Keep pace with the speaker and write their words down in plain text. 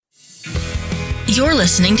You're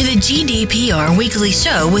listening to the GDPR Weekly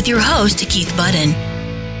Show with your host, Keith Budden.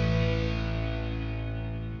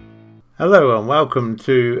 Hello and welcome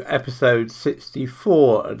to episode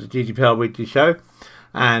 64 of the GDPR Weekly Show.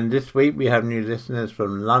 And this week we have new listeners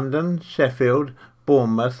from London, Sheffield,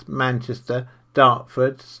 Bournemouth, Manchester,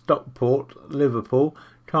 Dartford, Stockport, Liverpool,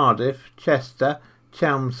 Cardiff, Chester,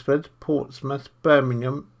 Chelmsford, Portsmouth,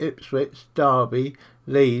 Birmingham, Ipswich, Derby,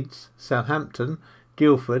 Leeds, Southampton,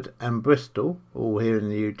 Guildford and Bristol, all here in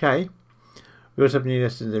the UK. We also have new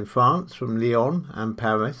listeners in France from Lyon and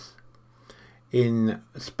Paris, in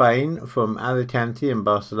Spain from Alicante and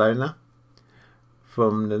Barcelona,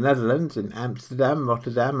 from the Netherlands in Amsterdam,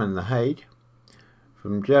 Rotterdam and The Hague,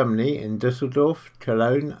 from Germany in Düsseldorf,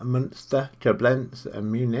 Cologne, Münster, Koblenz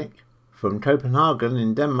and Munich, from Copenhagen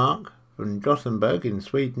in Denmark, from Gothenburg in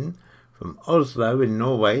Sweden, from Oslo in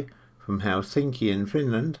Norway, from Helsinki in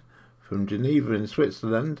Finland, from Geneva in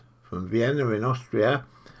Switzerland, from Vienna in Austria,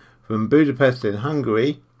 from Budapest in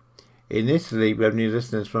Hungary. In Italy we have new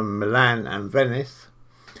listeners from Milan and Venice,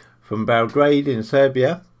 from Belgrade in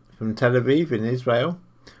Serbia, from Tel Aviv in Israel,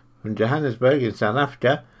 from Johannesburg in South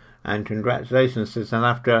Africa, and congratulations to South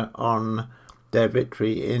Africa on their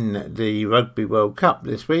victory in the Rugby World Cup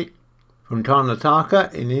this week, from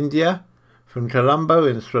Karnataka in India, from Colombo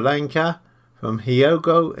in Sri Lanka, from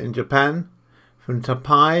Hyogo in Japan, from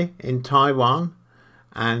Tapai in Taiwan,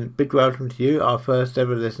 and big welcome to you, our first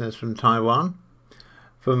ever listeners from Taiwan,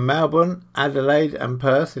 from Melbourne, Adelaide and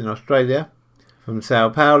Perth in Australia, from Sao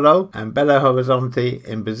Paulo and Belo Horizonte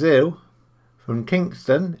in Brazil, from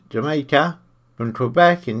Kingston, Jamaica, from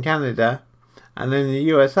Quebec in Canada, and in the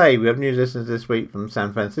USA we have new listeners this week from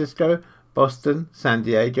San Francisco, Boston, San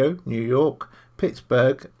Diego, New York,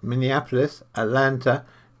 Pittsburgh, Minneapolis, Atlanta,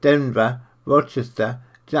 Denver, Rochester,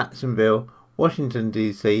 Jacksonville, Washington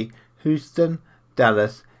DC, Houston,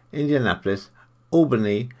 Dallas, Indianapolis,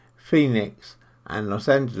 Albany, Phoenix and Los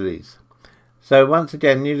Angeles. So once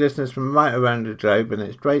again, new listeners from right around the globe, and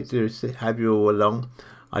it's great to have you all along.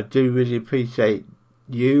 I do really appreciate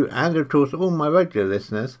you and of course all my regular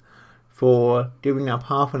listeners for giving up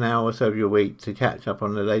half an hour or so of your week to catch up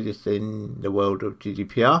on the latest in the world of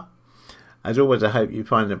GDPR. As always, I hope you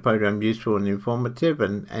find the programme useful and informative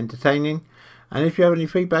and entertaining. And if you have any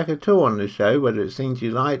feedback at all on the show, whether it's things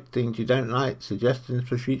you like, things you don't like, suggestions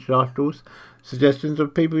for future articles, suggestions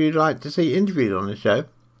of people you'd like to see interviewed on the show,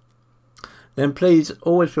 then please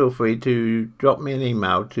always feel free to drop me an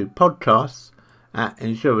email to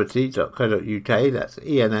podcasts@ensurety.co.uk, that's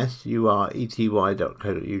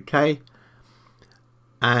ensurety.co.uk,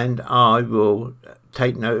 and I will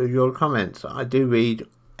take note of your comments. I do read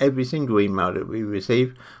every single email that we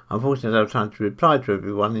receive. Unfortunately, I don't have time to reply to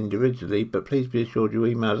everyone individually, but please be assured your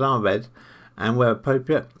emails are read, and where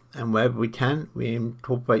appropriate and wherever we can, we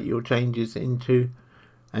incorporate your changes into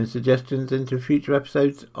and suggestions into future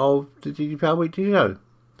episodes of the GDPR Weekly Show.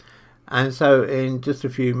 And so in just a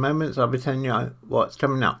few moments, I'll be telling you what's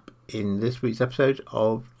coming up in this week's episode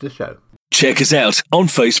of the show. Check us out on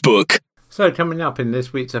Facebook. So coming up in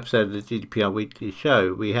this week's episode of the GDPR Weekly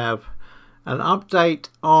Show, we have an update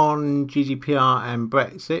on GDPR and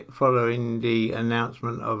Brexit following the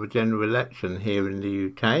announcement of a general election here in the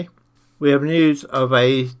UK. We have news of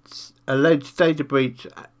a alleged data breach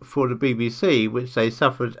for the BBC, which they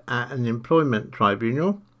suffered at an employment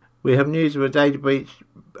tribunal. We have news of a data breach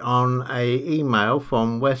on a email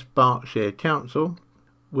from West Berkshire Council.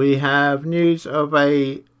 We have news of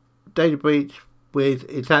a data breach with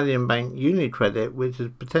Italian bank UniCredit, which has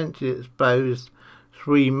potentially exposed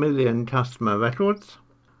 3 million customer records.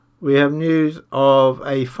 We have news of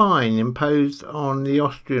a fine imposed on the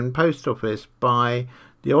Austrian Post Office by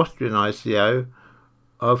the Austrian ICO,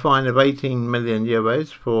 a fine of 18 million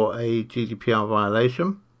euros for a GDPR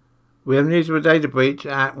violation. We have news of a data breach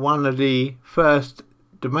at one of the first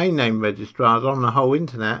domain name registrars on the whole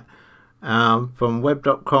internet, from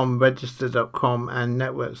web.com, register.com and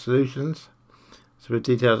Network Solutions. So with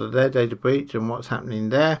details of their data breach and what's happening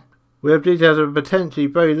there. We have details of a potentially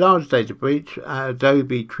very large data breach at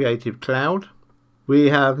Adobe Creative Cloud. We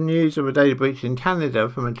have news of a data breach in Canada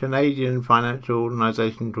from a Canadian financial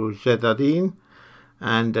organisation called Desjardins,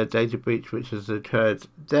 and a data breach which has occurred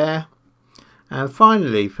there. And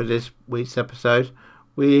finally, for this week's episode,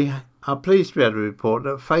 we are pleased to be able to report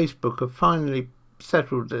that Facebook have finally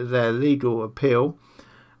settled their legal appeal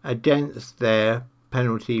against their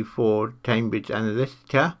penalty for Cambridge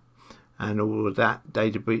Analytica and all of that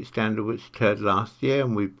data breach scandal which occurred last year,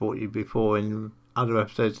 and we've brought you before in other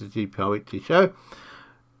episodes of the GDPR Weekly Show.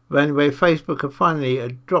 But anyway, Facebook have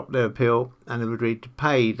finally dropped their appeal and have agreed to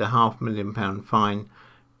pay the £500,000 fine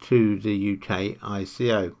to the UK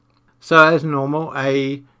ICO. So as normal,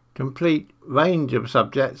 a complete range of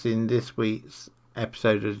subjects in this week's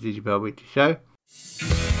episode of the GDPR Weekly Show.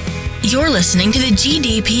 You're listening to the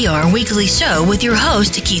GDPR Weekly Show with your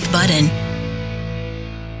host, Keith Budden.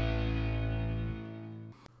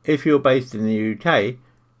 If you're based in the UK,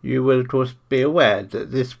 you will of course be aware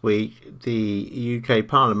that this week the UK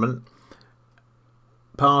Parliament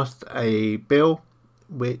passed a bill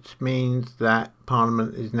which means that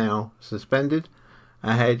Parliament is now suspended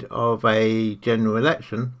ahead of a general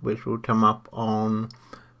election which will come up on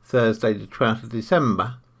Thursday the 12th of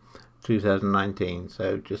December 2019,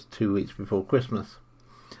 so just 2 weeks before Christmas.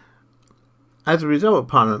 As a result of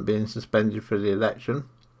Parliament being suspended for the election,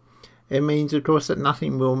 it means of course that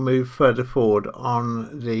nothing will move further forward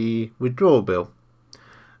on the withdrawal bill,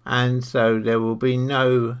 and so there will be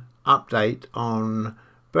no update on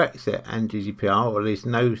Brexit and GDPR, or at least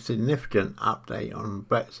no significant update on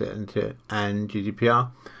Brexit and GDPR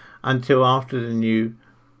until after the new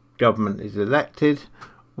government is elected,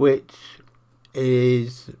 which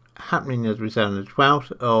is happening, as we say, on the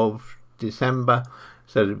 12th of December,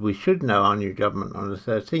 so that we should know our new government on the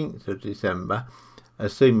 13th of December,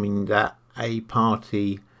 assuming that a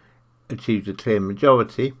party achieves a clear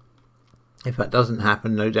majority. If that doesn't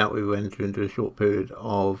happen, no doubt we will enter into a short period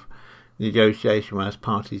of negotiation as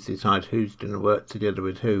parties decide who's going to work together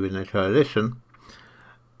with who in a coalition.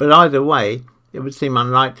 But either way, it would seem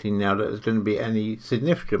unlikely now that there's going to be any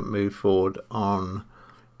significant move forward on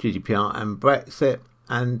GDPR and Brexit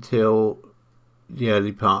until the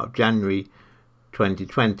early part of January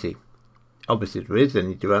 2020. Obviously, if there is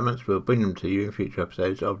any developments, we'll bring them to you in future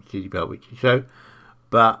episodes of the GDPR Weekly Show,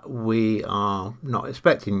 but we are not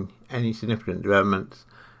expecting any significant developments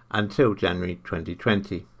until January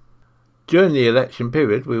 2020. During the election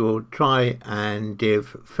period, we will try and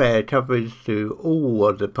give fair coverage to all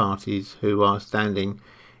of the parties who are standing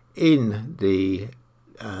in the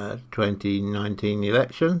 2019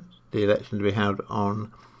 election, the election to be held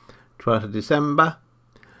on 12th of December,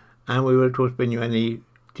 and we will of course bring you any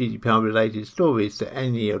GDPR related stories to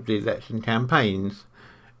any of the election campaigns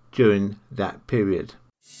during that period.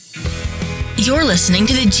 You're listening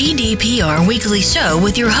to the GDPR Weekly Show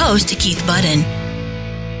with your host, Keith Budden.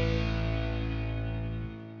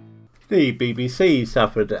 The BBC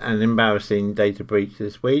suffered an embarrassing data breach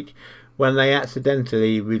this week when they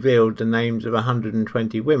accidentally revealed the names of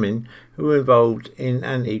 120 women who were involved in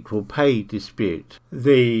an equal pay dispute.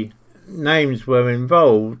 The names were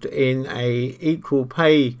involved in a equal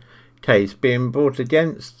pay case being brought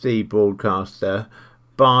against the broadcaster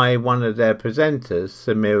by one of their presenters,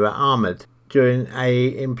 Samira Ahmed, during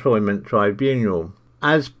a employment tribunal.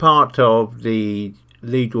 As part of the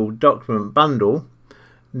legal document bundle,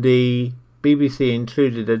 the BBC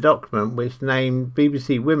included a document which named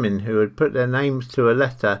BBC women who had put their names to a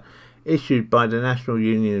letter issued by the National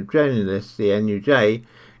Union of Journalists, the NUJ,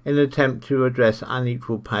 in an attempt to address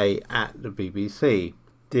unequal pay at the BBC.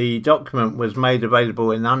 The document was made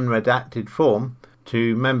available in unredacted form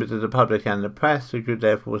to members of the public and the press, who could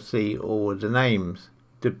therefore see all of the names.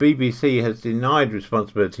 The BBC has denied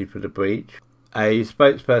responsibility for the breach. A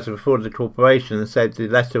spokesperson for the corporation said the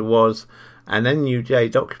letter was an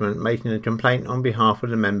NUJ document making a complaint on behalf of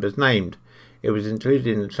the members named. It was included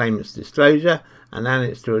in the claimant's disclosure and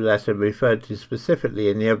annexed to a letter referred to specifically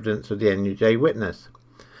in the evidence of the NUJ witness.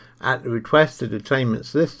 At the request of the claimant's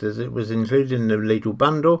solicitors, it was included in the legal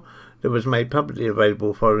bundle that was made publicly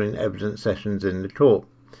available following evidence sessions in the court.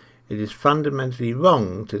 It is fundamentally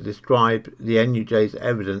wrong to describe the NUJ's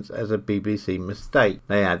evidence as a BBC mistake,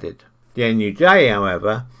 they added. The NUJ,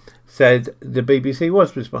 however, said the BBC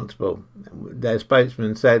was responsible. Their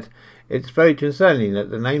spokesman said, "It's very concerning that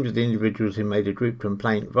the names of the individuals who made a group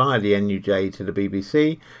complaint via the NUJ to the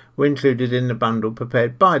BBC were included in the bundle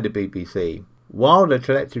prepared by the BBC. While the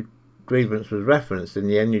collective grievance was referenced in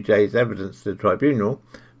the NUJ's evidence to the tribunal,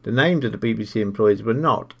 the names of the BBC employees were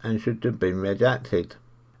not and should have been redacted."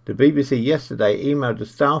 The BBC yesterday emailed the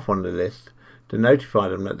staff on the list to notify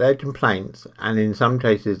them that their complaints, and in some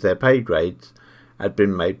cases their pay grades, had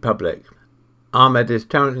been made public. Ahmed is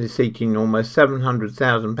currently seeking almost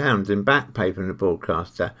 £700,000 in back pay from the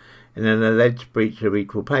broadcaster in an alleged breach of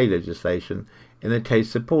equal pay legislation in a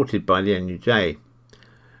case supported by the NUJ.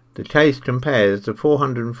 The case compares the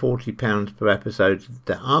 £440 per episode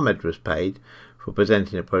that Ahmed was paid for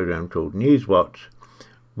presenting a programme called Newswatch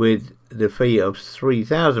with the fee of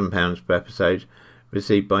 £3,000 per episode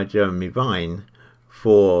received by Jeremy Vine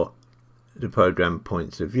for the programme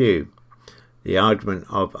Points of View. The argument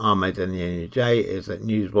of Ahmed and the NUJ is that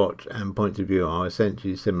Newswatch and Points of View are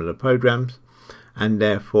essentially similar programmes, and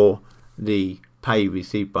therefore the pay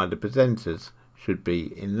received by the presenters should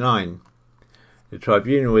be in line. The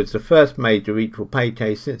tribunal is the first major equal pay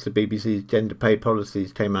case since the BBC's gender pay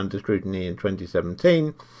policies came under scrutiny in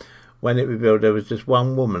 2017, when it revealed there was just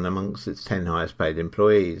one woman amongst its 10 highest paid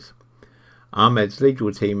employees. Ahmed's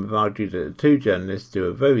legal team have argued that the two journalists do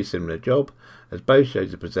a very similar job, as both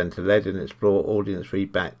shows are presenter-led and explore audience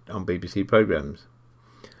feedback on BBC programmes.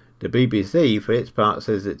 The BBC, for its part,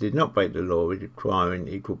 says it did not break the law requiring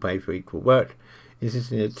equal pay for equal work,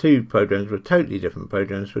 insisting that two programmes were totally different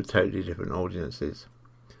programmes for totally different audiences.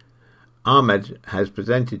 Ahmed has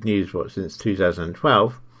presented Newswatch since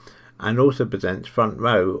 2012 and also presents Front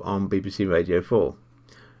Row on BBC Radio 4.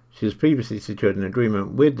 She has previously secured an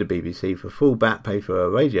agreement with the BBC for full back pay for her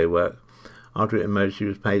radio work after it emerged she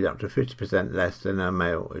was paid up to 50% less than her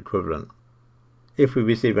male equivalent. If we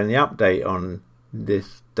receive any update on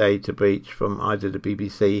this data breach from either the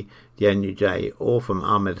BBC, the NUJ or from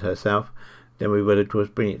Ahmed herself, then we will of course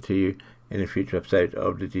bring it to you in a future episode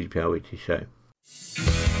of the GDPR Weekly Show.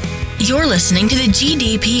 You're listening to the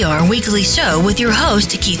GDPR Weekly Show with your host,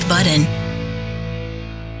 Keith Budden.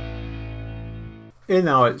 In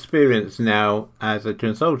our experience now as a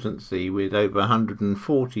consultancy with over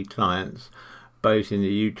 140 clients, both in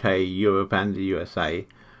the UK, Europe and the USA,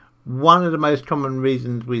 one of the most common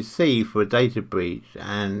reasons we see for a data breach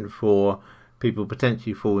and for people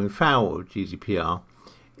potentially falling foul of GDPR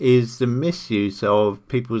is the misuse of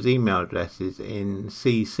people's email addresses in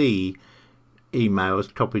CC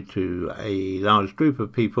emails copied to a large group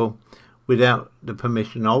of people without the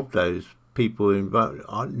permission of those people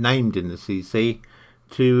named in the CC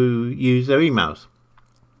to use their emails.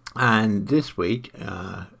 And this week,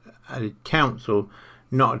 a council,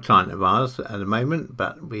 not a client of ours at the moment,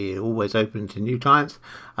 but we're always open to new clients,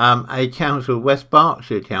 a council, West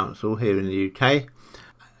Berkshire Council here in the UK,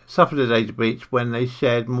 suffered a data breach when they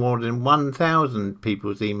shared more than 1,000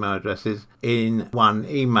 people's email addresses in one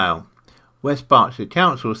email. West Berkshire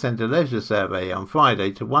Council sent a leisure survey on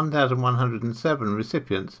Friday to 1,107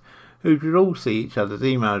 recipients who could all see each other's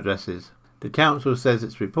email addresses. The council says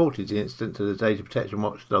it's reported the incident to the Data Protection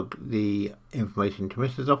Watchdog, the Information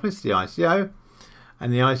Commissioner's Office, the ICO,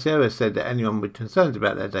 and the ICO has said that anyone with concerns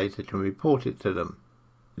about their data can report it to them.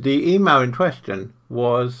 The email in question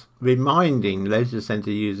was reminding leisure centre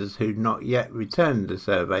users who'd not yet returned the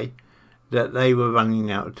survey that they were running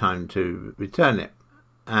out of time to return it.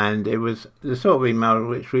 And it was the sort of email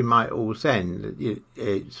which we might all send.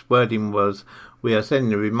 Its wording was, "We are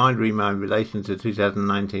sending a reminder email in relation to the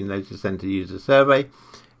 2019 Leisure Centre User Survey.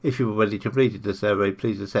 If you've already completed the survey,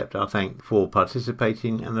 please accept our thanks for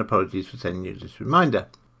participating and apologies for sending you this reminder.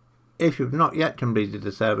 If you've not yet completed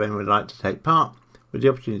the survey and would like to take part, with the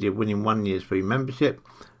opportunity of winning 1 year's free membership,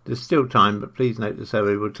 there's still time, but please note the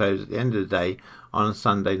survey will close at the end of the day on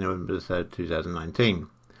Sunday, November 3rd, 2019.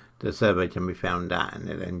 The survey can be found at," and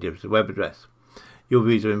it then gives the web address. "Your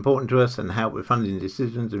views are important to us and help with funding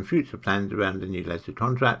decisions and future plans around the new leisure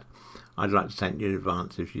contract. I'd like to thank you in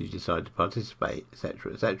advance if you decide to participate,"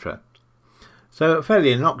 etc., etc. So a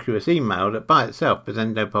fairly innocuous email that by itself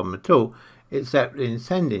presents no problem at all, except in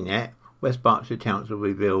sending it, West Berkshire Council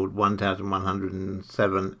revealed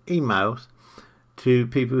 1,107 emails to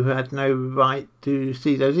people who had no right to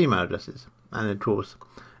see those email addresses. And of course,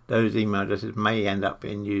 those email addresses may end up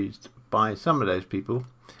being used by some of those people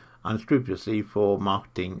unscrupulously for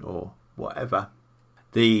marketing or whatever.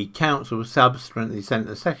 The council subsequently sent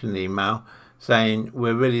a second email saying,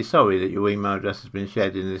 "We're really sorry that your email address has been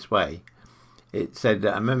shared in this way." It said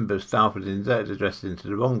that a member of staff had inserted addresses into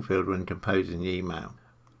the wrong field when composing the email.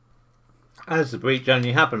 As the breach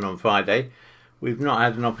only happened on Friday, we've not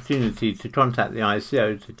had an opportunity to contact the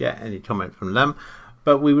ICO to get any comment from them,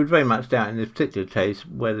 but we would very much doubt in this particular case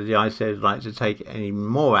whether the ICO would like to take any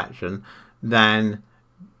more action than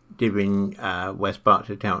giving West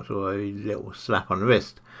Berkshire Council a little slap on the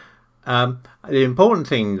wrist. The important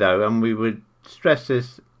thing, though, and we would stress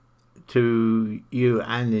this to you,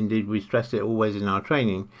 and indeed we stress it always in our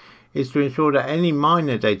training, is to ensure that any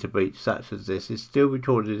minor data breach such as this is still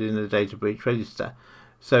recorded in the data breach register.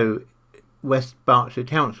 So West Berkshire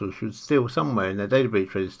Council should still somewhere in their data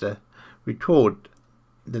breach register record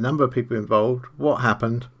the number of people involved, what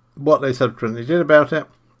happened, what they subsequently did about it,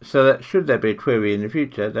 so that should there be a query in the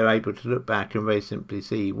future, they're able to look back and very simply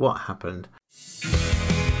see what happened.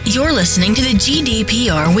 You're listening to the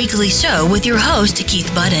GDPR Weekly Show with your host,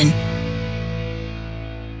 Keith Budden.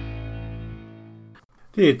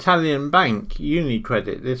 The Italian bank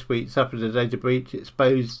UniCredit this week suffered a data breach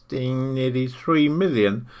exposing nearly 3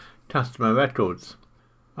 million customer records.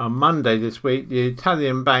 On Monday this week, the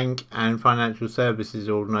Italian bank and financial services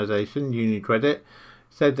organisation UniCredit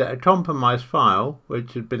said that a compromised file,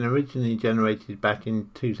 which had been originally generated back in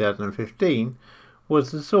 2015,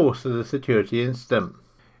 was the source of the security incident.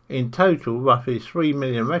 In total, roughly 3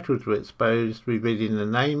 million records were exposed, revealing the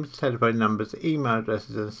names, telephone numbers, email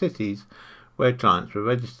addresses and cities where clients were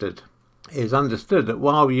registered. It is understood that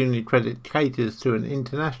while UniCredit caters to an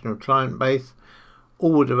international client base,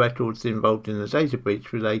 all the records involved in the data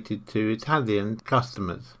breach related to Italian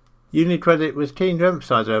customers. UniCredit was keen to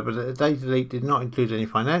emphasise, however, that the data leak did not include any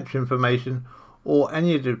financial information or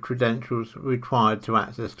any of the credentials required to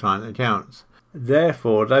access client accounts.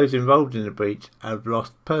 Therefore, those involved in the breach have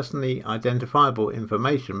lost personally identifiable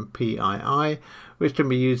information, PII, which can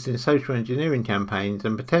be used in social engineering campaigns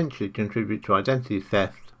and potentially contribute to identity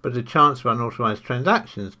theft, but the chance of unauthorised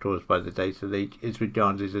transactions caused by the data leak is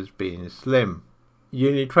regarded as being slim.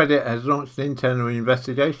 UniCredit has launched an internal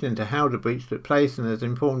investigation into how the breach took place and has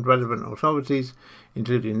informed relevant authorities,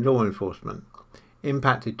 including law enforcement.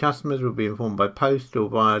 Impacted customers will be informed by post or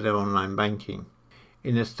via their online banking.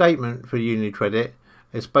 In a statement for UniCredit,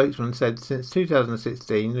 a spokesman said since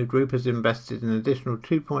 2016 the group has invested an additional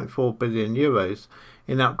 €2.4 billion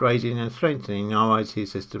in upgrading and strengthening our IT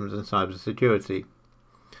systems and cyber security.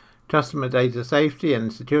 Customer data safety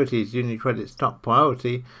and security is UniCredit's top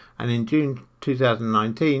priority, and in June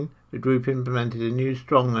 2019 the group implemented a new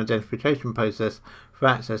strong identification process for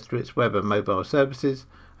access to its web and mobile services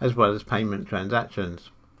as well as payment transactions.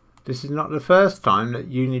 This is not the first time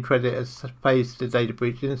that UniCredit has faced a data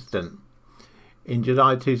breach incident. In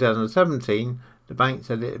July 2017, the bank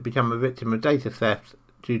said it had become a victim of data theft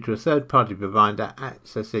due to a third-party provider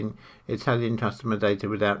accessing Italian customer data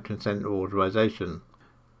without consent or authorization.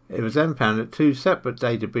 It was then found that two separate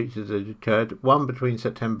data breaches had occurred, one between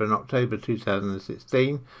September and October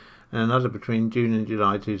 2016 and another between June and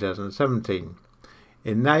July 2017.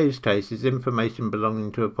 In those cases, information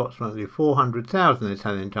belonging to approximately 400,000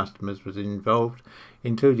 Italian customers was involved,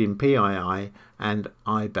 including PII and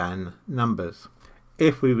IBAN numbers.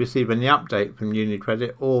 If we receive any update from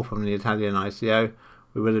UniCredit or from the Italian ICO,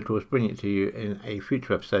 we will of course bring it to you in a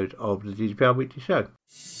future episode of the GDPR Weekly Show.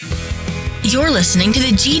 You're listening to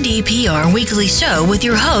the GDPR Weekly Show with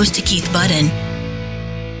your host, Keith Budden.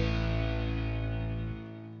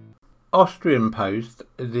 Austrian Post,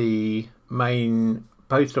 the main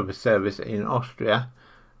post office service in Austria,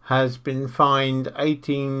 has been fined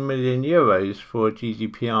 18 million euros for a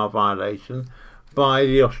GDPR violation by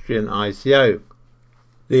the Austrian ICO.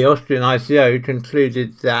 The Austrian ICO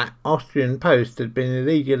concluded that Austrian Post had been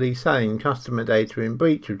illegally selling customer data in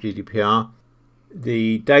breach of GDPR.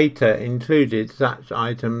 The data included such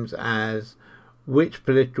items as which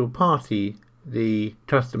political party the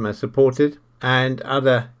customer supported and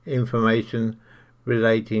other information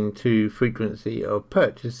relating to frequency of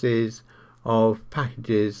purchases of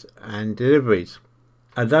packages and deliveries.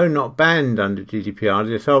 Although not banned under GDPR,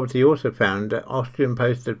 the authority also found that Austrian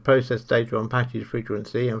Post had processed data on package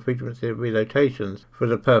frequency and frequency of relocations for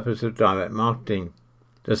the purpose of direct marketing.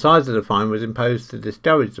 The size of the fine was imposed to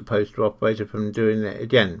discourage the postal operator from doing it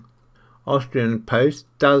again. Austrian Post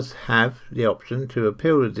does have the option to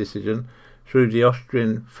appeal the decision through the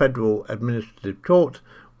Austrian Federal Administrative Court,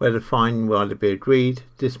 where the fine will either be agreed,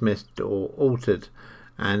 dismissed or altered,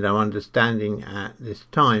 and our understanding at this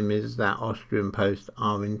time is that Austrian Post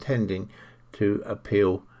are intending to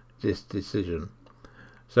appeal this decision.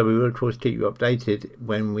 So we will of course keep you updated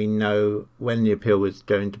when we know when the appeal is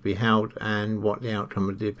going to be held and what the outcome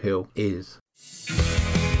of the appeal is.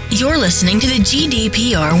 You're listening to the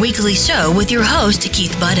GDPR Weekly Show with your host,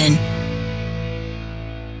 Keith Budden.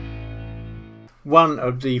 One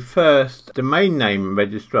of the first domain name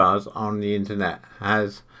registrars on the internet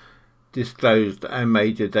has disclosed a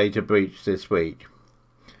major data breach this week.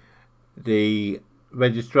 The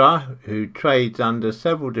registrar, who trades under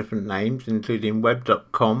several different names including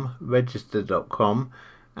web.com, register.com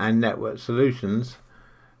and Network Solutions,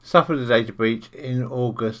 suffered a data breach in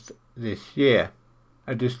August this year.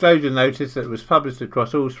 A disclosure notice that was published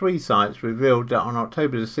across all three sites revealed that on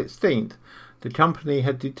October the 16th, the company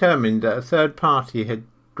had determined that a third party had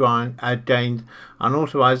gained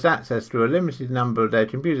unauthorised access to a limited number of their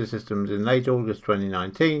computer systems in late August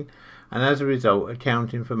 2019, and as a result,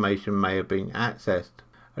 account information may have been accessed.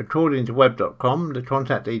 According to web.com, the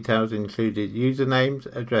contact details included usernames,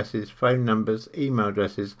 addresses, phone numbers, email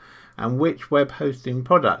addresses, and which web hosting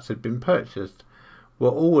products had been purchased were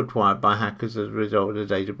all acquired by hackers as a result of the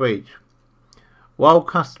data breach. While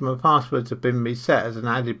customer passwords have been reset as an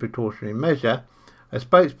added precautionary measure, a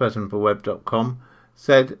spokesperson for web.com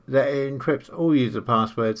said that it encrypts all user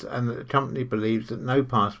passwords and that the company believes that no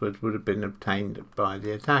passwords would have been obtained by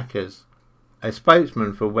the attackers. A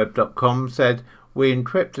spokesman for web.com said, We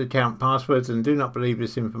encrypt account passwords and do not believe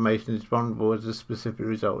this information is vulnerable as a specific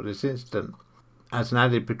result of this incident. As an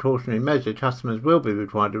added precautionary measure, customers will be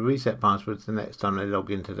required to reset passwords the next time they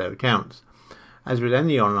log into their accounts. As with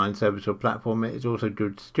any online service or platform, it is also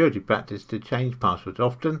good security practice to change passwords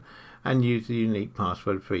often and use a unique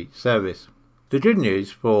password for each service. The good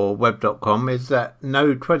news for Web.com is that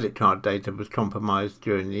no credit card data was compromised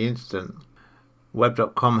during the incident.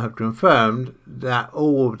 Web.com have confirmed that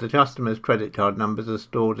all of the customers' credit card numbers are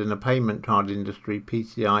stored in a payment card industry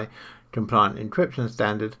PCI compliant encryption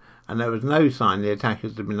standard, and there was no sign the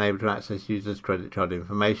attackers had been able to access users' credit card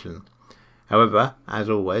information. However, as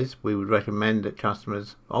always, we would recommend that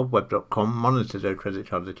customers of Web.com monitor their credit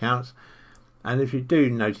card accounts, and if you do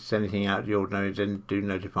notice anything out of the ordinary, then do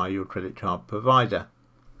notify your credit card provider.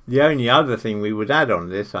 The only other thing we would add on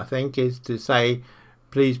this, I think, is to say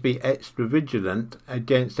please be extra vigilant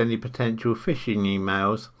against any potential phishing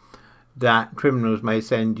emails that criminals may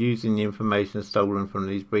send using the information stolen from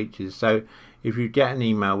these breaches. So if you get an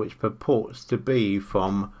email which purports to be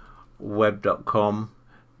from Web.com,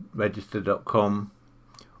 Register.com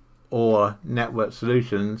or Network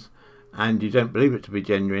Solutions and you don't believe it to be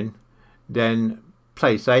genuine, then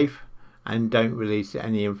play safe and don't release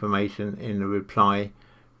any information in the reply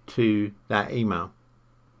to that email.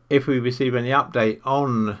 If we receive any update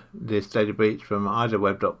on this data breach from either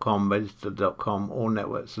Web.com, Register.com or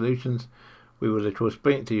Network Solutions, we will of course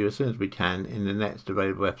bring it to you as soon as we can in the next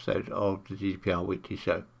available episode of the GDPR Weekly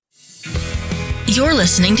Show. You're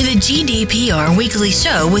listening to the GDPR Weekly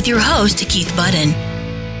Show with your host, Keith Budden.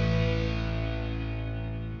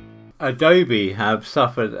 Adobe have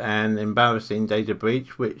suffered an embarrassing data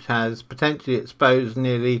breach which has potentially exposed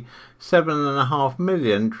nearly 7.5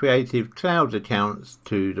 million Creative Cloud accounts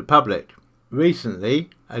to the public. Recently,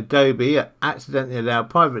 Adobe accidentally allowed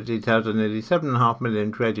private details of nearly 7.5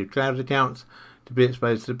 million Creative Cloud accounts to be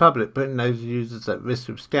exposed to the public, putting those users at risk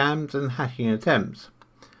of scams and hacking attempts.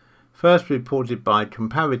 First reported by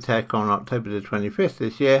Comparitech on October the 25th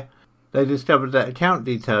this year, they discovered that account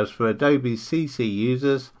details for Adobe CC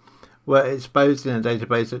users were exposed in a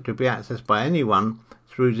database that could be accessed by anyone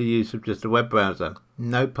through the use of just a web browser.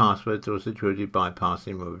 No passwords or security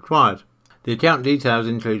bypassing were required. The account details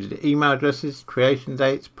included email addresses, creation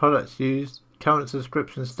dates, products used, current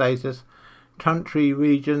subscription status, country,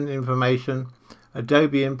 region information,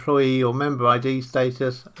 Adobe employee or member ID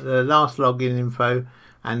status, the last login info,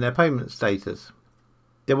 and their payment status.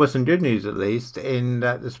 There was some good news, at least, in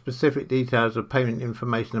that the specific details of payment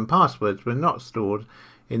information and passwords were not stored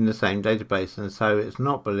in the same database, and so it's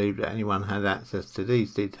not believed that anyone had access to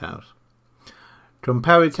these details.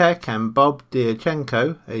 Comparitech and Bob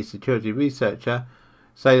Diachenko, a security researcher,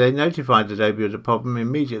 say they notified Adobe of the problem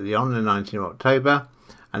immediately on the 19th of October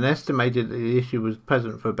and estimated that the issue was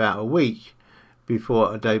present for about a week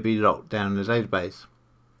before Adobe locked down the database.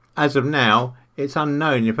 As of now, it's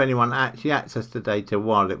unknown if anyone actually accessed the data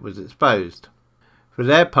while it was exposed. For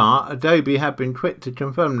their part, Adobe have been quick to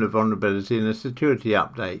confirm the vulnerability in a security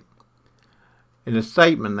update. In a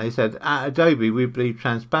statement, they said, "At Adobe, we believe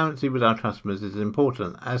transparency with our customers is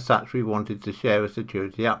important. As such, we wanted to share a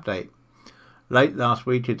security update. Late last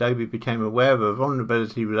week, Adobe became aware of a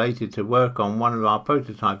vulnerability related to work on one of our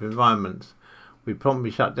prototype environments. We promptly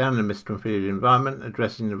shut down the misconfigured environment,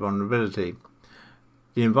 addressing the vulnerability.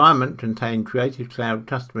 The environment contained Creative Cloud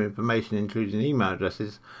customer information, including email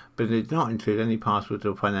addresses, but it did not include any passwords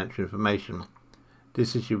or financial information.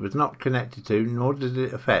 This issue was not connected to, nor did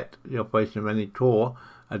it affect, the operation of any core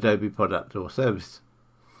Adobe product or service.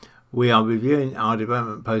 We are reviewing our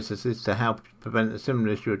development processes to help prevent a similar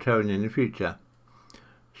issue occurring in the future.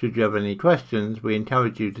 Should you have any questions, we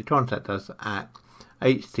encourage you to contact us at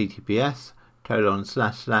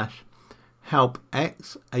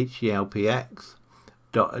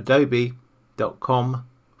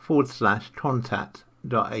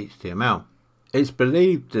It's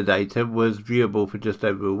believed the data was viewable for just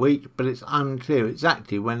over a week, but it's unclear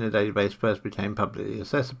exactly when the database first became publicly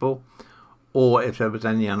accessible or if there was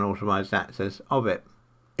any unauthorized access of it.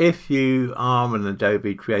 If you are an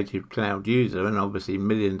Adobe Creative Cloud user, and obviously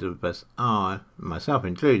millions of us are, myself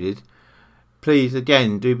included, please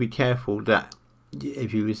again do be careful that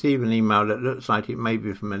if you receive an email that looks like it may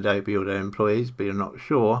be from Adobe or their employees but you're not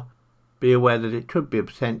sure, be aware that it could be a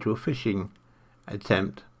potential phishing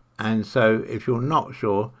attempt. And so if you're not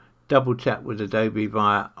sure, double check with Adobe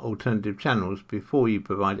via alternative channels before you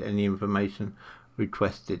provide any information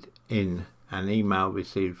requested in an email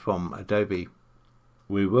received from Adobe.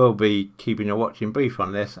 We will be keeping a watching brief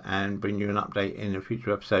on this and bring you an update in a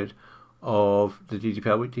future episode of the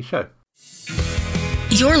GDPR Weekly Show.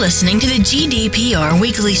 You're listening to the GDPR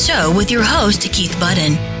Weekly Show with your host, Keith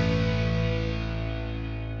Budden.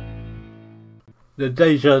 The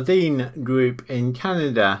Desjardins Group in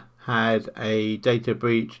Canada had a data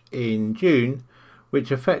breach in June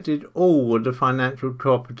which affected all of the financial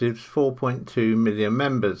cooperative's 4.2 million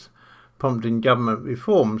members, prompting government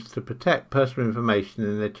reforms to protect personal information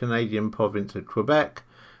in the Canadian province of Quebec,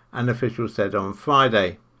 an official said on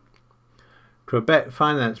Friday. Quebec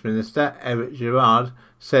Finance Minister Éric Girard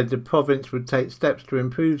said the province would take steps to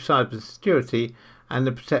improve cybersecurity and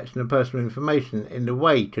the protection of personal information in the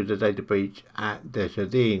wake of the data breach at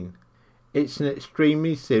Desjardins. It's an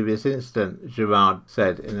extremely serious incident, Girard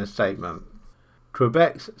said in a statement.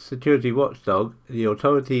 Quebec's security watchdog, the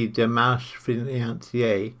Autorité des Marchés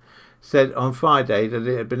Financiers, said on Friday that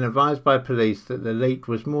it had been advised by police that the leak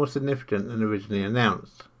was more significant than originally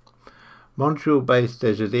announced. Montreal-based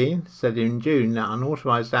Desjardins said in June that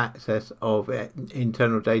unauthorised access of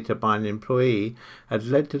internal data by an employee had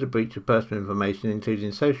led to the breach of personal information,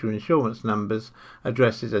 including social insurance numbers,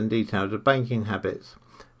 addresses and details of banking habits.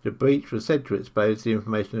 The breach was said to expose the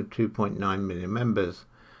information of 2.9 million members.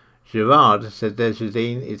 Girard said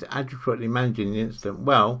Desjardins is adequately managing the incident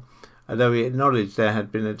well, although he acknowledged there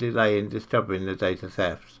had been a delay in discovering the data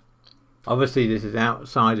thefts. Obviously this is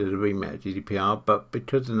outside of the remit of GDPR, but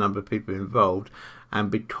because of the number of people involved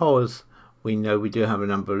and because we know we do have a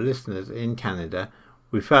number of listeners in Canada,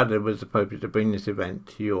 we felt it was appropriate to bring this event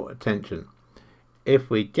to your attention.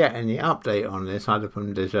 If we get any update on this, either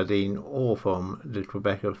from Desjardins or from the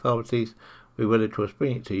Quebec authorities, we will of course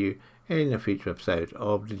bring it to you in a future episode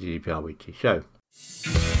of the GDPR Weekly Show.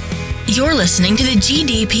 You're listening to the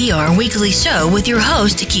GDPR Weekly Show with your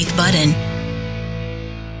host, Keith Budden.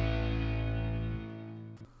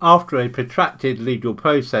 After a protracted legal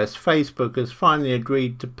process, Facebook has finally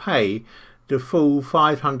agreed to pay the full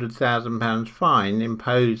 £500,000 fine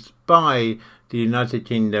imposed by the United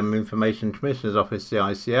Kingdom Information Commissioner's Office, the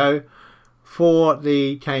ICO, for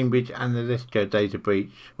the Cambridge Analytica data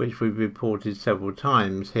breach, which we've reported several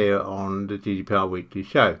times here on the GDPR Weekly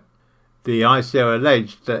Show. The ICO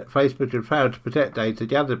alleged that Facebook had failed to protect data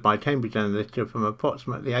gathered by Cambridge Analytica from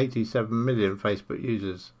approximately 87 million Facebook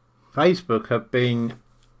users. Facebook have been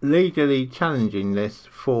legally challenging this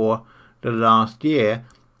for the last year,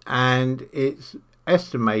 and it's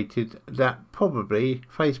estimated that probably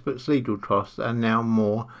Facebook's legal costs are now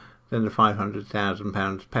more than the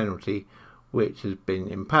 £500,000 penalty which has been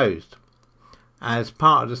imposed. As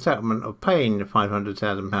part of the settlement of paying the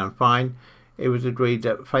 £500,000 fine, it was agreed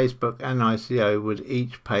that Facebook and ICO would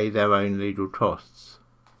each pay their own legal costs.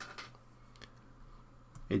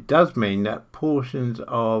 It does mean that portions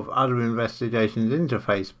of other investigations into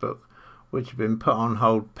Facebook, which have been put on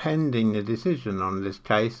hold pending the decision on this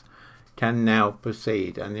case, can now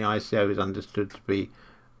proceed, and the ICO is understood to be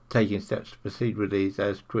taking steps to proceed with these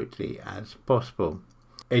as quickly as possible.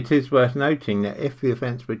 It is worth noting that if the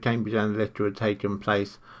events with Cambridge Analytica had taken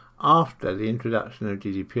place after the introduction of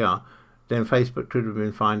GDPR, then Facebook could have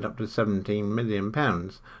been fined up to £17 million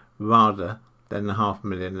rather than the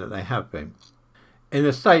 £500,000 that they have been. In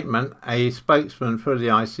a statement, a spokesman for the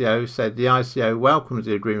ICO said the ICO welcomes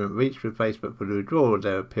the agreement reached with Facebook for the withdrawal of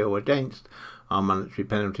their appeal against our monetary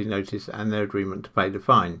penalty notice and their agreement to pay the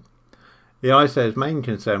fine. The ICO's main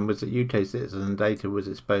concern was that UK citizen data was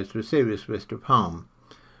exposed to a serious risk of harm.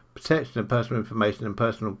 Protection of personal information and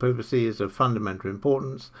personal privacy is of fundamental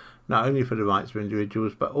importance, not only for the rights of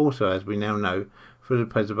individuals, but also, as we now know, for the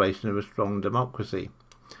preservation of a strong democracy.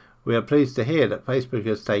 We are pleased to hear that Facebook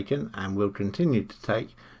has taken, and will continue to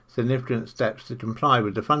take, significant steps to comply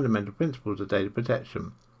with the fundamental principles of data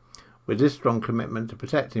protection. With this strong commitment to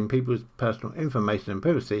protecting people's personal information and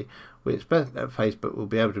privacy, we expect that Facebook will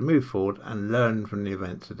be able to move forward and learn from the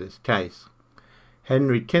events of this case.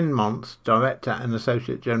 Henry Kinmonts, Director and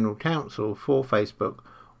Associate General Counsel for Facebook,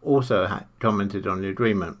 also commented on the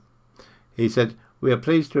agreement. He said, "We are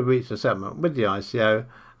pleased to have reached a settlement with the ICO.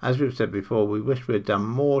 As we've said before, we wish we had done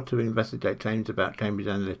more to investigate claims about Cambridge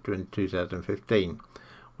Analytica in 2015.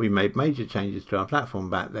 We made major changes to our platform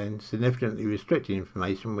back then, significantly restricting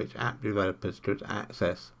information which app developers could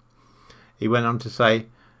access." He went on to say,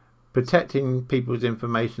 "Protecting people's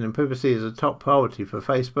information and privacy is a top priority for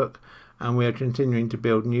Facebook, and we are continuing to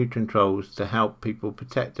build new controls to help people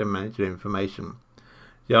protect and manage their information."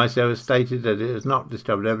 The ICO has stated that it has not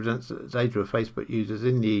discovered evidence that the data of Facebook users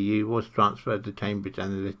in the EU was transferred to Cambridge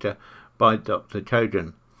Analytica by Dr.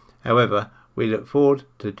 Kogan. However, we look forward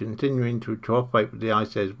to continuing to cooperate with the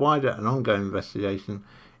ICO's wider and ongoing investigation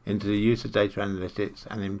into the use of data analytics,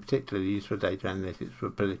 and in particular the use of data analytics for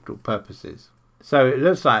political purposes. So it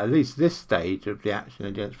looks like at least this stage of the action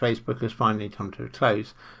against Facebook has finally come to a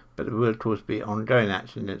close, but there will of course be ongoing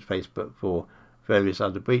action against Facebook for various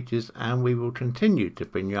other breaches, and we will continue to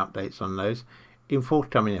bring you updates on those in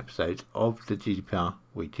forthcoming episodes of the GDPR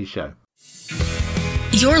Weekly Show.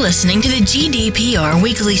 You're listening to the GDPR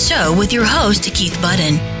Weekly Show with your host, Keith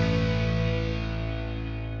Budden.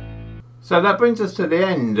 So that brings us to the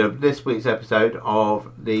end of this week's episode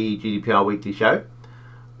of the GDPR Weekly Show.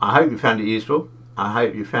 I hope you found it useful. I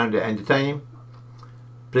hope you found it entertaining.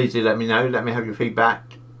 Please do let me know. Let me have your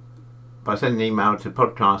feedback by sending an email to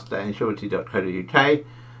podcast@ensurety.co.uk.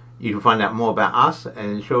 You can find out more about us at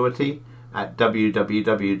Ensurety at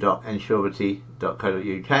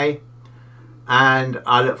www.ensurety.co.uk. And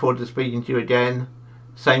I look forward to speaking to you again,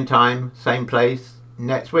 same time, same place,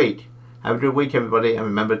 next week. Have a good week, everybody, and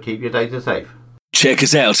remember to keep your data safe. Check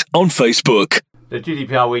us out on Facebook. The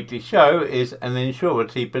GDPR Weekly Show is an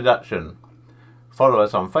Ensurety production. Follow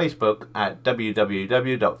us on Facebook at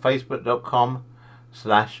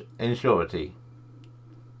www.facebook.com/Ensurety.